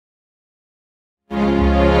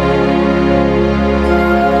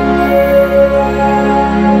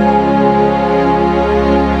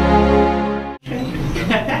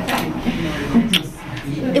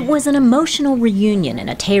was an emotional reunion in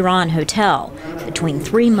a Tehran hotel between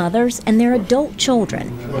three mothers and their adult children,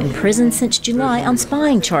 in prison since July on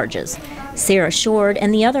spying charges. Sarah Shourd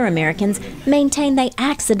and the other Americans maintain they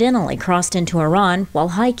accidentally crossed into Iran while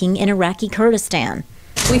hiking in Iraqi Kurdistan.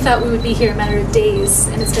 We thought we would be here in a matter of days,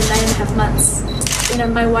 and it's been 9.5 months.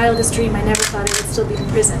 In my wildest dream, I never thought I would still be in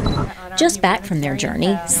prison. Just back from their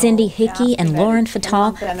journey, Cindy, Hickey, and Lauren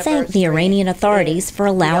Fattal thanked the Iranian authorities for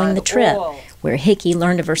allowing the trip, where Hickey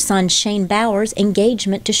learned of her son Shane Bauer's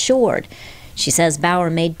engagement to Shourd. She says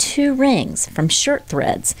Bauer made 2 rings from shirt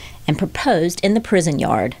threads and proposed in the prison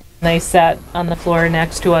yard. They sat on the floor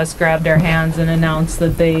next to us, grabbed our hands, and announced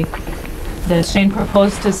that Shane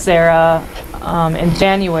proposed to Sarah in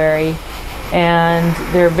January, and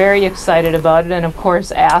they're very excited about it, and of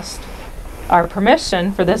course asked our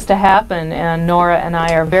permission for this to happen, and Nora and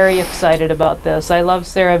I are very excited about this. I love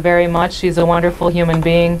Sarah very much. She's a wonderful human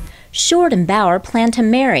being. Shourd and Bauer plan to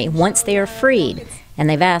marry once they are freed, and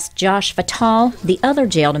they've asked Josh Fattal, the other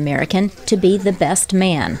jailed American, to be the best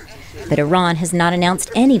man. But Iran has not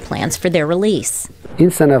announced any plans for their release.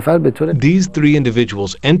 These 3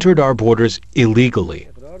 individuals entered our borders illegally.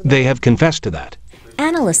 They have confessed to that.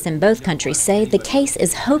 Analysts in both countries say the case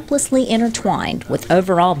is hopelessly intertwined with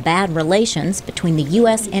overall bad relations between the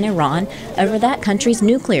U.S. and Iran over that country's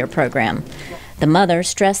nuclear program. The mothers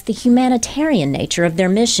stress the humanitarian nature of their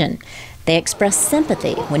mission. They express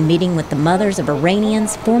sympathy when meeting with the mothers of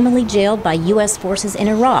Iranians formerly jailed by U.S. forces in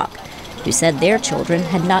Iraq, who said their children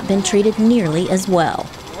had not been treated nearly as well.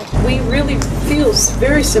 We really feel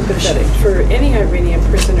very sympathetic for any Iranian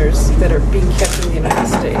prisoners that are being kept in the United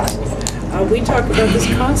States. We talk about this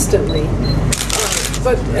constantly,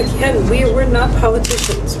 but again, we're not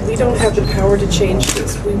politicians. We don't have the power to change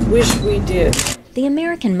this. We wish we did. The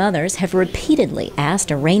American mothers have repeatedly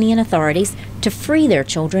asked Iranian authorities to free their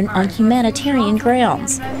children on humanitarian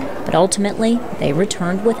grounds, but ultimately they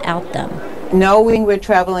returned without them. Knowing we're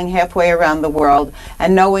traveling halfway around the world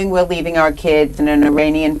and knowing we're leaving our kids in an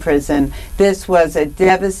Iranian prison, this was a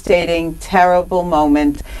devastating, terrible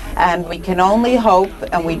moment. And we can only hope,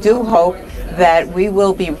 and we do hope, that we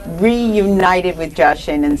will be reunited with Josh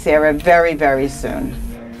and Sarah very, very soon.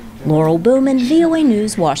 Laurel Bowman, VOA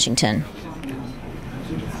News, Washington.